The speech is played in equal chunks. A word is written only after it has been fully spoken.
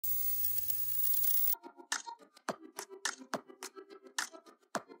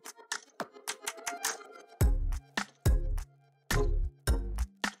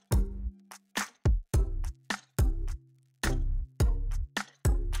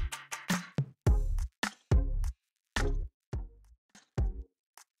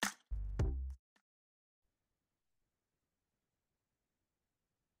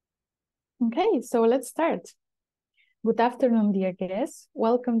Okay, so let's start. Good afternoon, dear guests.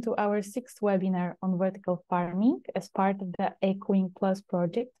 Welcome to our 6th webinar on vertical farming as part of the Echoing Plus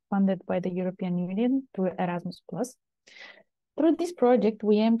project funded by the European Union through Erasmus Plus. Through this project,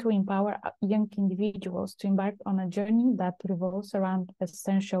 we aim to empower young individuals to embark on a journey that revolves around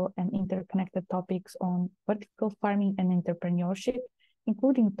essential and interconnected topics on vertical farming and entrepreneurship,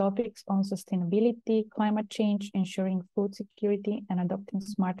 including topics on sustainability, climate change, ensuring food security, and adopting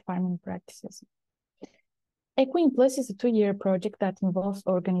smart farming practices. Echoing Plus is a 2-year project that involves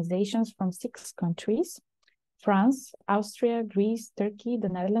organizations from 6 countries: France, Austria, Greece, Turkey, the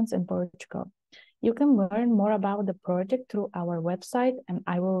Netherlands, and Portugal. You can learn more about the project through our website, and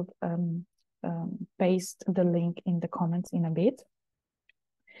I will paste the link in the comments in a bit.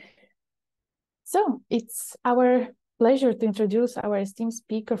 So it's our pleasure to introduce our esteemed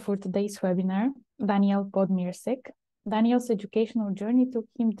speaker for today's webinar, Daniel Podmirseg. Daniel's educational journey took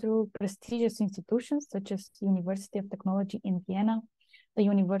him through prestigious institutions such as University of Technology in Vienna, the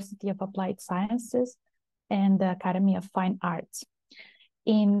University of Applied Sciences, and the Academy of Fine Arts.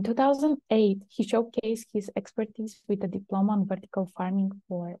 In 2008, he showcased his expertise with a diploma on vertical farming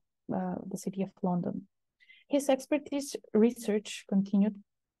for the City of London. His expertise research continued,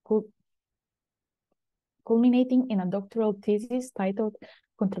 culminating in a doctoral thesis titled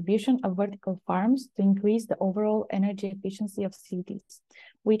Contribution of Vertical Farms to Increase the Overall Energy Efficiency of Cities,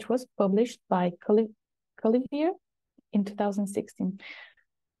 which was published by Collivier in 2016.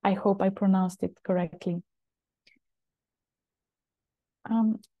 I hope I pronounced it correctly.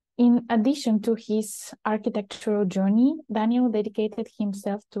 In addition to his architectural journey, Daniel dedicated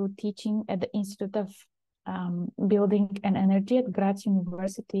himself to teaching at the Institute of Building and Energy at Graz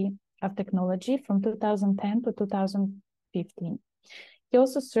University of Technology from 2010 to 2015. He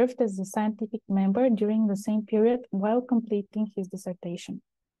also served as a scientific member during the same period while completing his dissertation.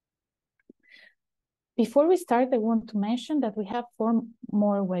 Before we start, I want to mention that we have 4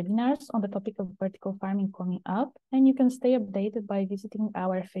 more webinars on the topic of vertical farming coming up, and you can stay updated by visiting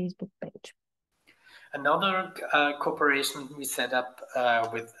our Facebook page. Another cooperation we set up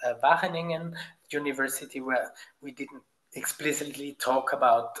with Wageningen University, where we didn't explicitly talk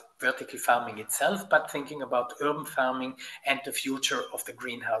about vertical farming itself, but thinking about urban farming and the future of the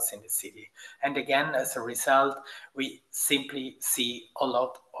greenhouse in the city. And again, as a result, we simply see a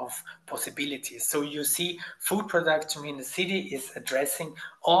lot of possibilities. So you see, food production in the city is addressing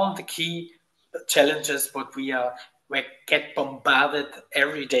all the key challenges what we get bombarded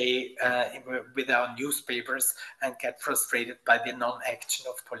every day with our newspapers and get frustrated by the non-action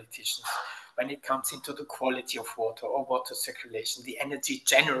of politicians when it comes into the quality of water or water circulation, the energy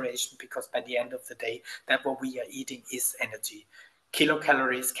generation, because by the end of the day, that what we are eating is energy.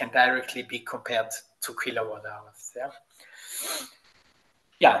 Kilocalories can directly be compared to kilowatt hours.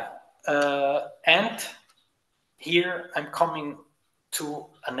 And here I'm coming to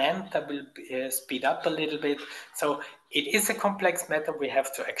an end. I will speed up a little bit. So it is a complex matter. We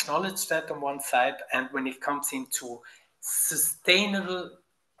have to acknowledge that on one side. And when it comes into sustainable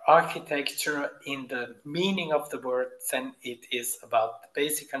architecture in the meaning of the word, then it is about the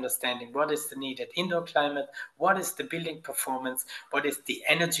basic understanding what is the needed indoor climate, what is the building performance, what is the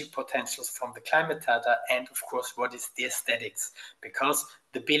energy potentials from the climate data, and of course what is the aesthetics, because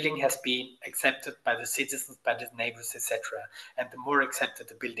the building has been accepted by the citizens, by the neighbors, etc. And the more accepted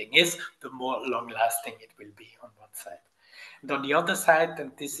the building is, the more long-lasting it will be on one side. And on the other side,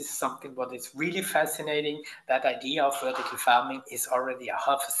 and this is something what is really fascinating, that idea of vertical farming is already a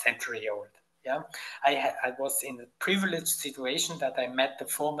half a century old. I was in a privileged situation that I met the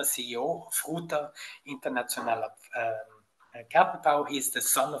former CEO of Ruta International Gartenbau. He's the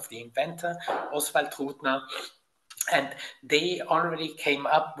son of the inventor, Oswald Rutner. And they already came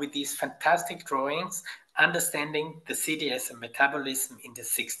up with these fantastic drawings, understanding the city as a metabolism in the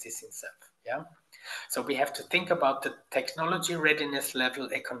 60s itself. So we have to think about the technology readiness level,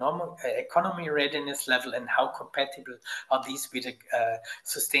 economy readiness level, and how compatible are these with the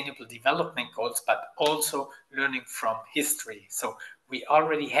sustainable development goals, but also learning from history. So we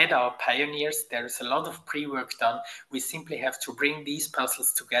already had our pioneers. There is a lot of pre-work done. We simply have to bring these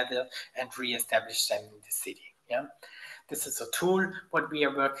puzzles together and re-establish them in the city. This is a tool what we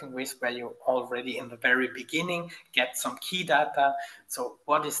are working with, where you already in the very beginning get some key data. So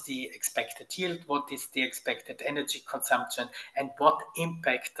what is the expected yield? What is the expected energy consumption? And what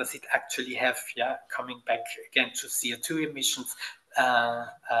impact does it actually have? Coming back again to CO2 emissions,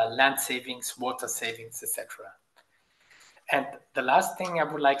 land savings, water savings, etc. And the last thing I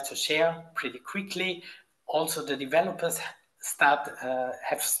would like to share pretty quickly, also the developers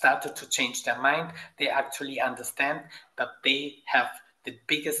have started to change their mind. They actually understand that they have the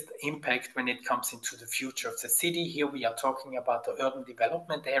biggest impact when it comes into the future of the city. Here we are talking about the urban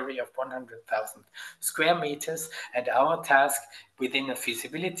development area of 100,000 square meters, and our task within a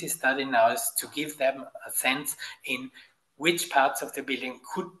feasibility study now is to give them a sense in which parts of the building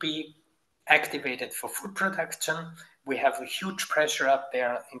could be activated for food production. We have a huge pressure up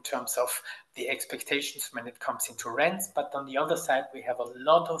there in terms of the expectations when it comes into rents, but on the other side we have a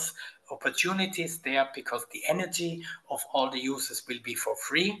lot of opportunities there because the energy of all the users will be for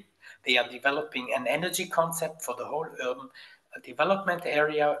free. They are developing an energy concept for the whole urban development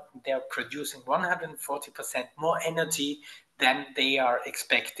area. They are producing 140% more energy than they are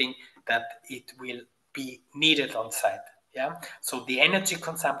expecting that it will be needed on site. Yeah, so the energy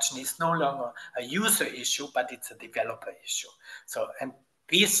consumption is no longer a user issue, but it's a developer issue. So, and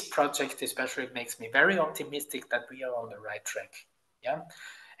this project especially makes me very optimistic that we are on the right track. Yeah,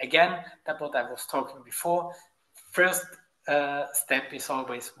 again, that's what I was talking before. First step is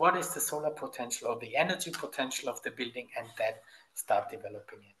always what is the solar potential or the energy potential of the building, and then start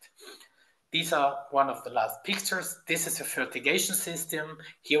developing it. These are one of the last pictures. This is a fertigation system.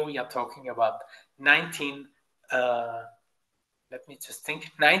 Here we are talking about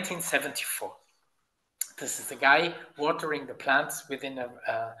 1974. This is a guy watering the plants within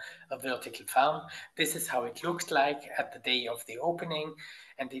a vertical farm. This is how it looked like at the day of the opening,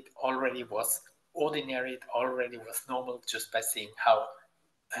 and it already was ordinary, it already was normal just by seeing how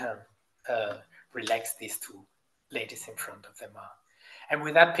relaxed these two ladies in front of them are. And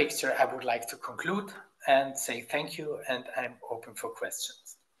with that picture, I would like to conclude and say thank you, and I'm open for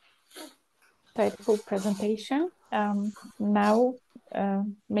questions. Insightful presentation. Now,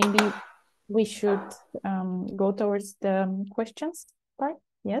 maybe we should go towards the questions part.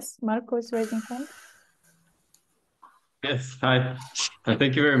 Yes, Marco is raising hand. Yes, hi.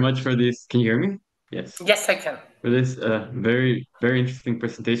 Thank you very much for this. Can you hear me? Yes. Yes, I can. For this very, very interesting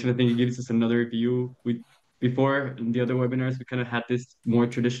presentation. I think it gives us another view. Before in the other webinars, we kind of had this more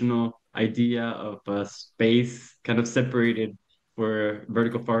traditional idea of a space kind of separated for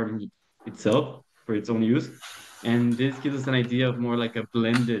vertical farming itself for its own use. And this gives us an idea of more like a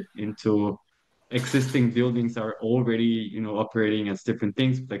blended into existing buildings are already, operating as different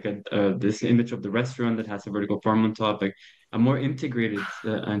things, like this image of the restaurant that has a vertical farm on top, like a more integrated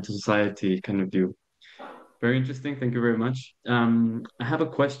into society kind of view. Very interesting. Thank you very much. I have a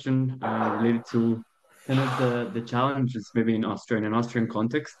question related to kind of the challenges maybe in Austria, in an Austrian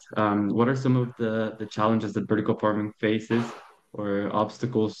context. What are some of the challenges that vertical farming faces or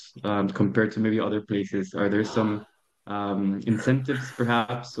obstacles compared to maybe other places? Are there some incentives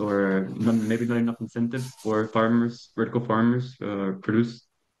perhaps, or maybe not enough incentives for farmers, vertical farmers, produce?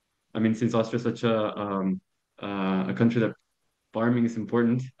 I mean, since Austria is such a country that farming is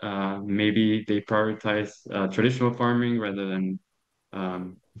important. Maybe they prioritize traditional farming rather than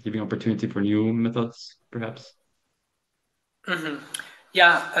giving opportunity for new methods, perhaps. Mm-hmm.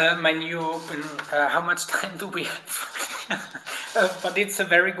 Yeah, my new how much time do we have? But it's a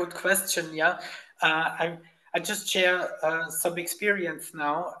very good question. Yeah, I just share some experience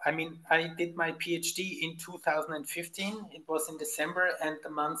now. I mean, I did my PhD in 2015. It was in December, and a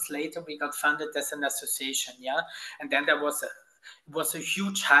month later we got funded as an association. Yeah, and then there was a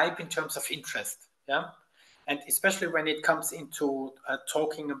huge hype in terms of interest. Yeah. And especially when it comes into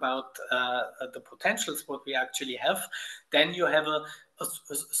talking about the potentials, what we actually have, then you have a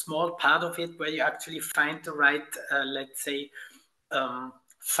small part of it where you actually find the right, let's say,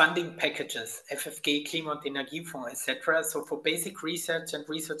 funding packages, FFG, Klima- und Energiefonds, etc. So for basic research and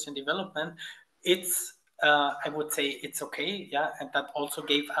development, it's I would say it's okay, yeah, and that also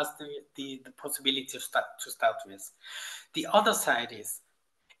gave us the possibility to start with. The other side is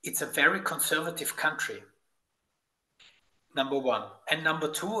it's a very conservative country. Number one. And number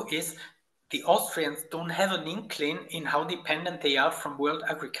two is the Austrians don't have an inkling in how dependent they are from world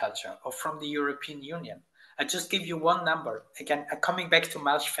agriculture or from the European Union. I just give you one number. Again, coming back to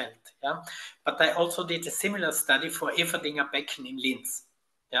Marschfeld, yeah. But I also did a similar study for Everdinger Becken in Linz,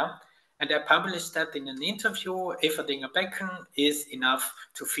 yeah. And I published that in an interview. Everdinger Becken is enough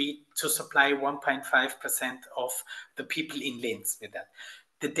to supply 1.5% of the people in Linz with that.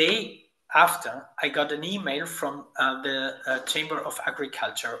 The day after, I got an email from the Chamber of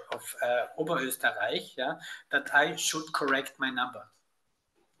Agriculture of Oberösterreich, yeah, that I should correct my number.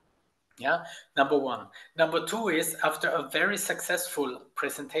 Yeah, number one. Number two is after a very successful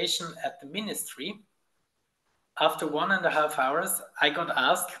presentation at the ministry, after 1.5 hours, I got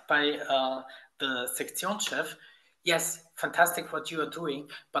asked by the section chef, yes, fantastic what you are doing,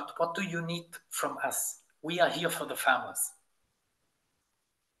 but what do you need from us? We are here for the farmers.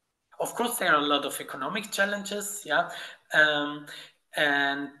 Of course, there are a lot of economic challenges, yeah.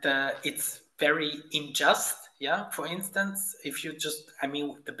 and it's very unjust. Yeah, for instance, if you just, I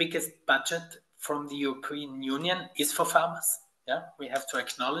mean, the biggest budget from the European Union is for farmers. Yeah, we have to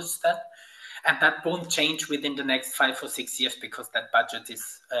acknowledge that. And that won't change within the next 5 or 6 years because that budget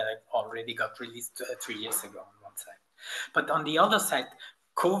is already got released 3 years ago on one side. But on the other side,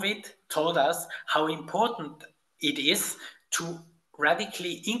 COVID told us how important it is to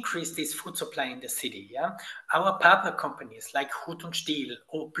radically increase this food supply in the city. Yeah, our partner companies like Hut und Stiel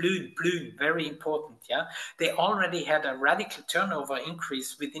or Blün, very important. Yeah, they already had a radical turnover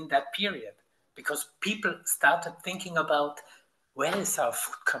increase within that period because people started thinking about where is our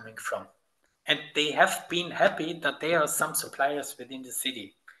food coming from, and they have been happy that there are some suppliers within the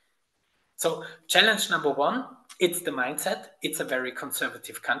city. So challenge number one, it's the mindset. It's a very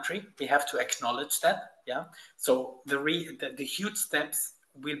conservative country. We have to acknowledge that. Yeah. So the huge steps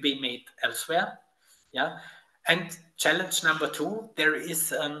will be made elsewhere. Yeah. And challenge number two, there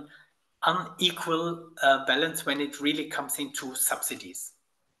is an unequal balance when it really comes into subsidies.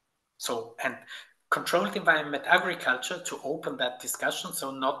 So, and controlled environment agriculture, to open that discussion,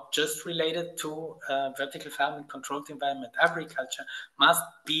 so not just related to vertical farming, controlled environment agriculture must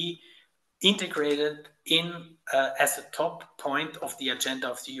be integrated in as a top point of the agenda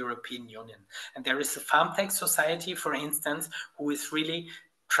of the European Union. And there is a farm tech society, for instance, who is really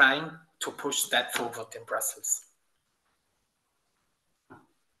trying to push that forward in Brussels.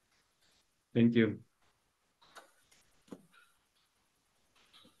 Thank you.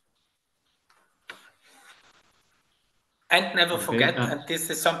 And never forget, and this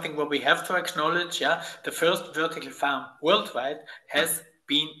is something what we have to acknowledge, yeah, the first vertical farm worldwide has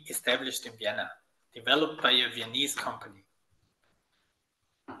been established in Vienna, developed by a Viennese company.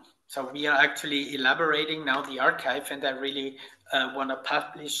 So we are actually elaborating now the archive, and I really want to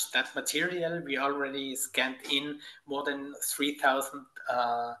publish that material. We already scanned in more than 3,000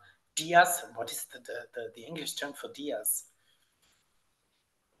 dias. What is the English term for dias?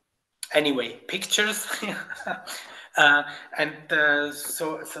 Anyway, pictures.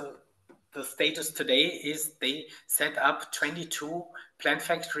 So the status today is they set up 22 plant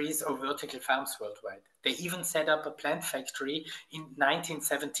factories or vertical farms worldwide. They even set up a plant factory in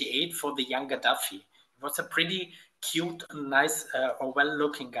 1978 for the young Gaddafi. It was a pretty cute and nice or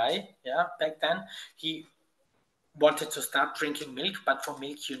well-looking guy, yeah, back then. He wanted to start drinking milk, but for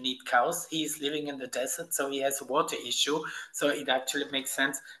milk you need cows. He is living in the desert, so he has a water issue. So it actually makes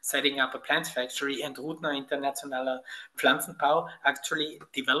sense setting up a plant factory, and Rudner Internationaler Pflanzenbau actually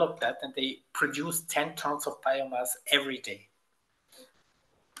developed that, and they produce 10 tons of biomass every day.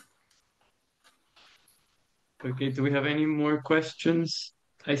 Okay, do we have any more questions?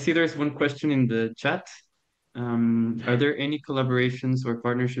 I see there's one question in the chat. Are there any collaborations or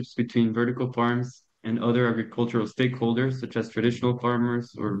partnerships between vertical farms and other agricultural stakeholders, such as traditional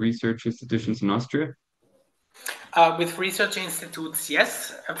farmers or research institutions in Austria? With research institutes,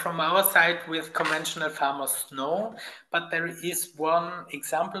 yes. From our side, with conventional farmers, no. But there is one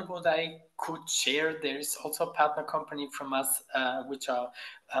example what I could share. There is also a partner company from us which are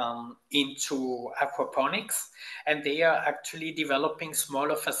into aquaponics, and they are actually developing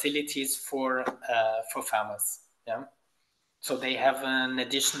smaller facilities for farmers. Yeah. So they have an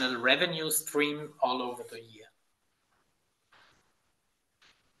additional revenue stream all over the year.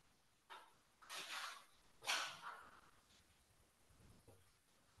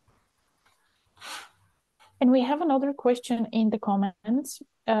 And we have another question in the comments.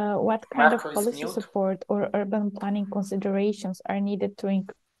 What kind of policy support or urban planning considerations are needed to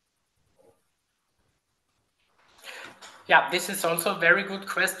increase? Yeah, this is also a very good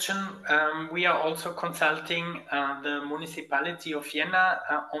question. We are also consulting the municipality of Vienna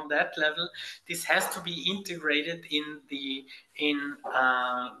on that level. This has to be integrated in the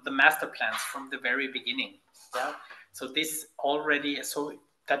master plans from the very beginning. Yeah, so this already, so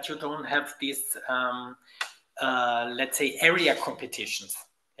that you don't have these let's say area competitions.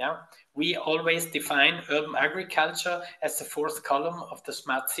 Yeah, we always define urban agriculture as the fourth column of the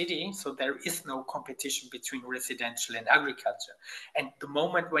smart city. So there is no competition between residential and agriculture. And the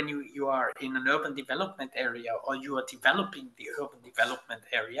moment when you are in an urban development area, or you are developing the urban development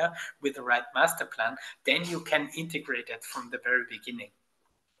area with the right master plan, then you can integrate it from the very beginning.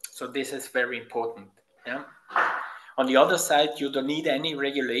 So this is very important. Yeah. On the other side, you don't need any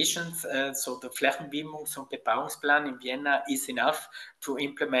regulations. So the Flächenbindungs- und Bebauungsplan in Vienna is enough to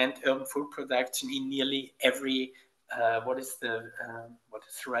implement urban food production in nearly every, what is the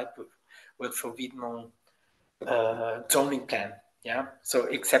right word for Widmung? Zoning plan. Yeah. So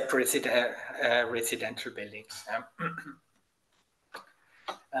except residential buildings. Yeah.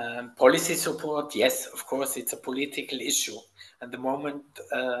 Policy support, yes, of course, it's a political issue. And the moment,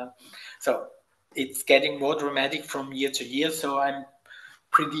 so it's getting more dramatic from year to year. So I'm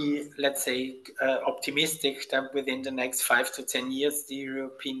pretty, let's say, optimistic that within the next 5 to 10 years, the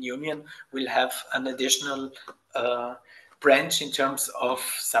European Union will have an additional branch in terms of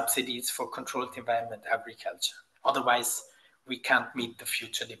subsidies for controlled environment agriculture. Otherwise, we can't meet the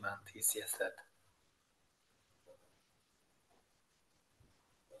future demand, easy as that.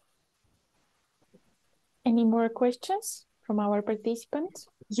 Any more questions from our participants?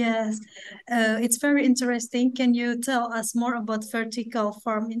 Yes, it's very interesting. Can you tell us more about Vertical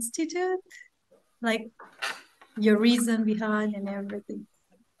Farm Institute? Like your reason behind and everything.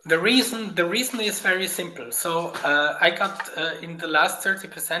 The reason is very simple. So I got in the last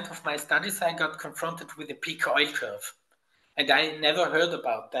 30% of my studies, I got confronted with a peak oil curve, and I never heard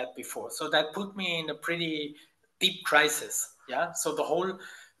about that before. So that put me in a pretty deep crisis. Yeah. So the whole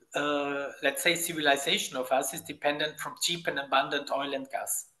let's say civilization of us is dependent from cheap and abundant oil and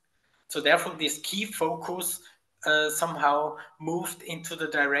gas. So therefore, this key focus somehow moved into the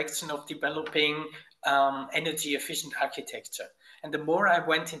direction of developing energy efficient architecture. And the more I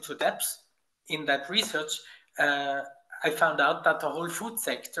went into depth in that research, I found out that the whole food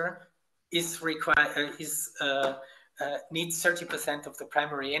sector is needs 30% of the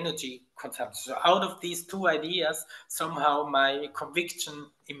primary energy consumption. So out of these two ideas, somehow my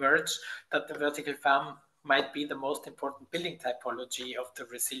conviction emerged that the vertical farm might be the most important building typology of the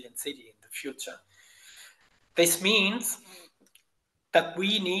resilient city in the future. This means that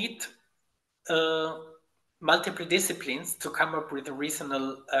we need multiple disciplines to come up with a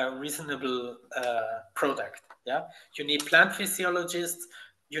reasonable product. Yeah, you need plant physiologists,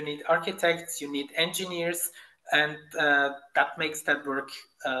 you need architects, you need engineers, and that makes that work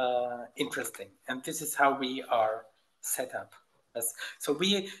interesting. And this is how we are set up. So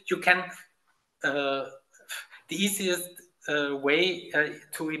you can the easiest way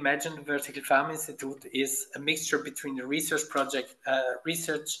to imagine the Vertical Farm Institute is a mixture between the research project,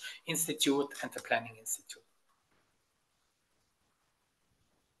 research institute, and the planning institute.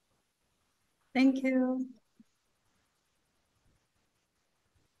 Thank you.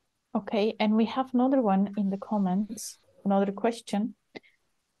 Okay, and we have another one in the comments, another question.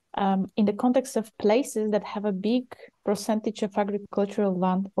 In the context of places that have a big percentage of agricultural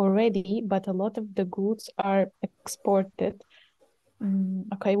land already, but a lot of the goods are exported.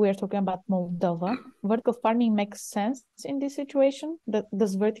 Okay, we are talking about Moldova. Vertical farming makes sense in this situation?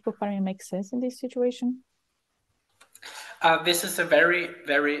 Does vertical farming make sense in this situation? This is a very,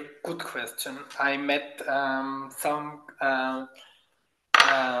 very good question. I met some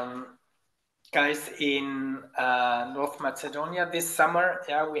guys in North Macedonia this summer.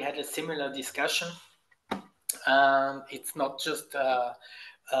 Yeah, we had a similar discussion. It's not just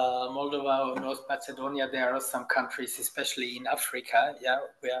Moldova or North Macedonia. There are some countries, especially in Africa, yeah,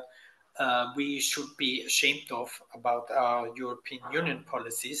 where we should be ashamed of about our European Union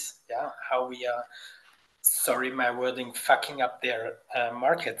policies. Yeah, how we are, sorry my wording, fucking up their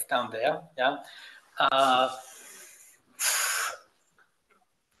markets down there. Yeah.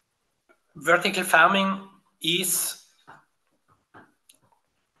 Vertical farming is,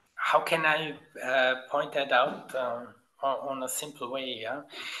 how can I point that out on a simple way? Yeah,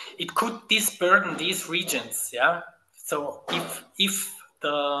 it could disburden these regions. Yeah, so if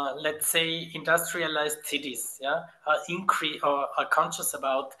the, let's say, industrialized cities, yeah, are conscious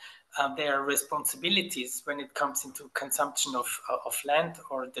about their responsibilities when it comes into consumption of land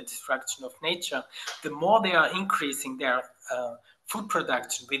or the destruction of nature, the more they are increasing their food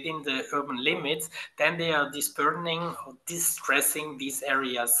production within the urban limits, then they are disburdening or distressing these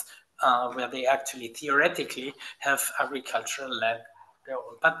areas where they actually theoretically have agricultural land.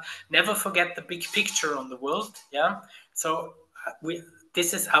 But never forget the big picture on the world. Yeah, so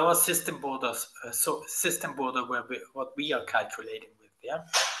this is our system borders. System border where what we are calculating with. Yeah,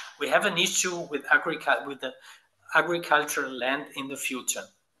 we have an issue with the agricultural land in the future.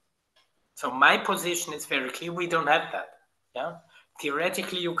 So my position is very clear. We don't have that. Yeah.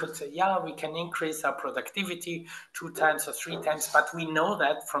 Theoretically, you could say, yeah, we can increase our productivity 2 times or 3 times, but we know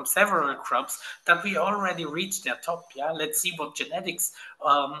that from several crops that we already reached their top. Yeah, let's see what genetics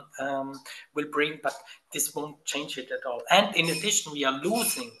will bring, but this won't change it at all. And in addition, we are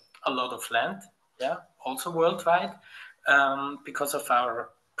losing a lot of land, yeah, also worldwide, because of our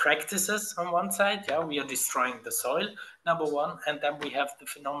practices on one side. Yeah, we are destroying the soil, number one, and then we have the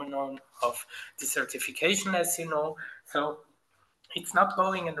phenomenon of desertification, as you know. So it's not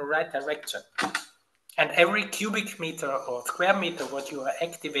going in the right direction. And every cubic meter or square meter what you are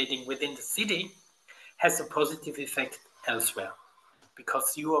activating within the city has a positive effect elsewhere,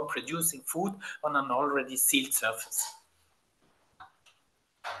 because you are producing food on an already sealed surface.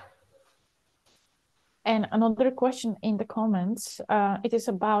 And another question in the comments, it is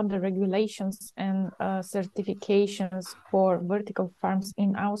about the regulations and certifications for vertical farms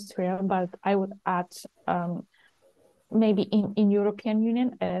in Austria, but I would add maybe in European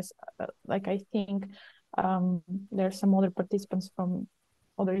Union, as like I think there are some other participants from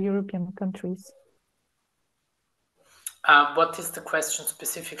other European countries. What is the question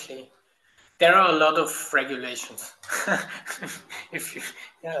specifically? There are a lot of regulations. If you,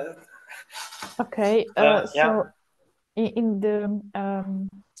 yeah. Okay, yeah. so in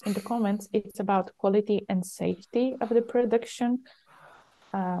the comments, it's about quality and safety of the production.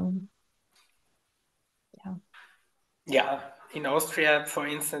 Yeah, in Austria, for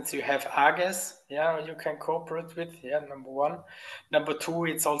instance, you have AGES, yeah, you can cooperate with, yeah, number one. Number two,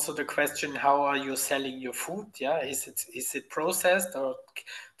 it's also the question, how are you selling your food? Yeah, is it processed, or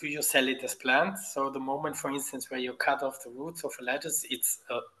do you sell it as plants? So the moment, for instance, where you cut off the roots of a lettuce, it's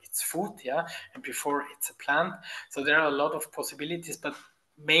food, yeah, and before it's a plant. So there are a lot of possibilities, but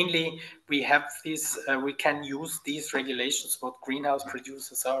mainly we have these, we can use these regulations what greenhouse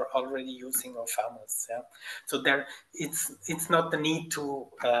producers are already using, or farmers. Yeah, so there it's not the need to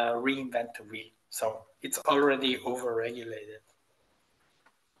reinvent the wheel. So it's already over-regulated.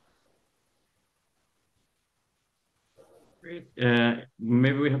 Great.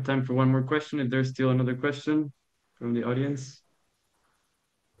 Maybe we have time for one more question, if there's still another question from the audience.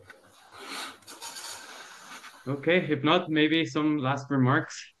 Okay, if not, maybe some last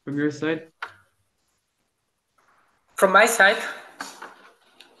remarks from your side. From my side,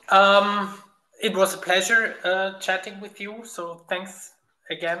 it was a pleasure chatting with you. So thanks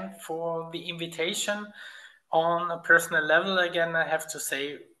again for the invitation. On a personal level, again, I have to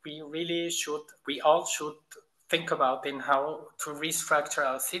say we all should think about in how to restructure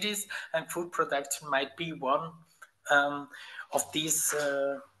our cities, and food production might be one of these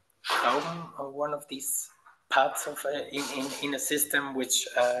one of these parts of in a system which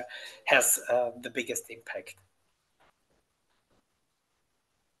has the biggest impact.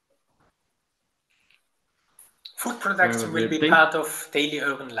 Food production will be part of daily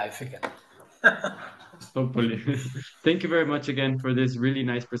urban life again. Hopefully. Thank you very much again for this really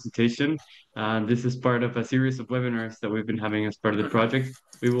nice presentation. This is part of a series of webinars that we've been having as part of the project.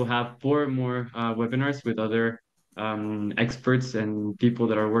 We will have 4 more webinars with other experts and people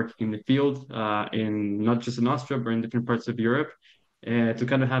that are working in the field, in not just in Austria, but in different parts of Europe, to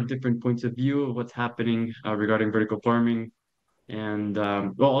kind of have different points of view of what's happening regarding vertical farming. And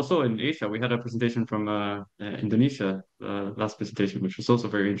well, also in Asia, we had a presentation from Indonesia, last presentation, which was also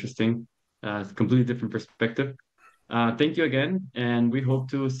very interesting. Completely different perspective. Thank you again, and we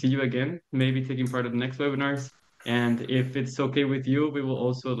hope to see you again, maybe taking part of the next webinars. And if it's okay with you, we will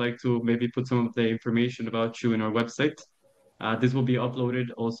also like to maybe put some of the information about you in our website. This will be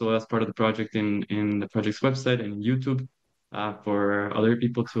uploaded also as part of the project in the project's website and YouTube, for other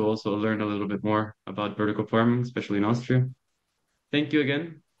people to also learn a little bit more about vertical farming, especially in Austria. Thank you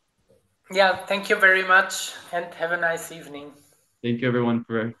again. Yeah, thank you very much, and have a nice evening. Thank you everyone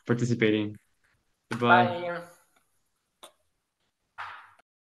for participating. Goodbye. Bye.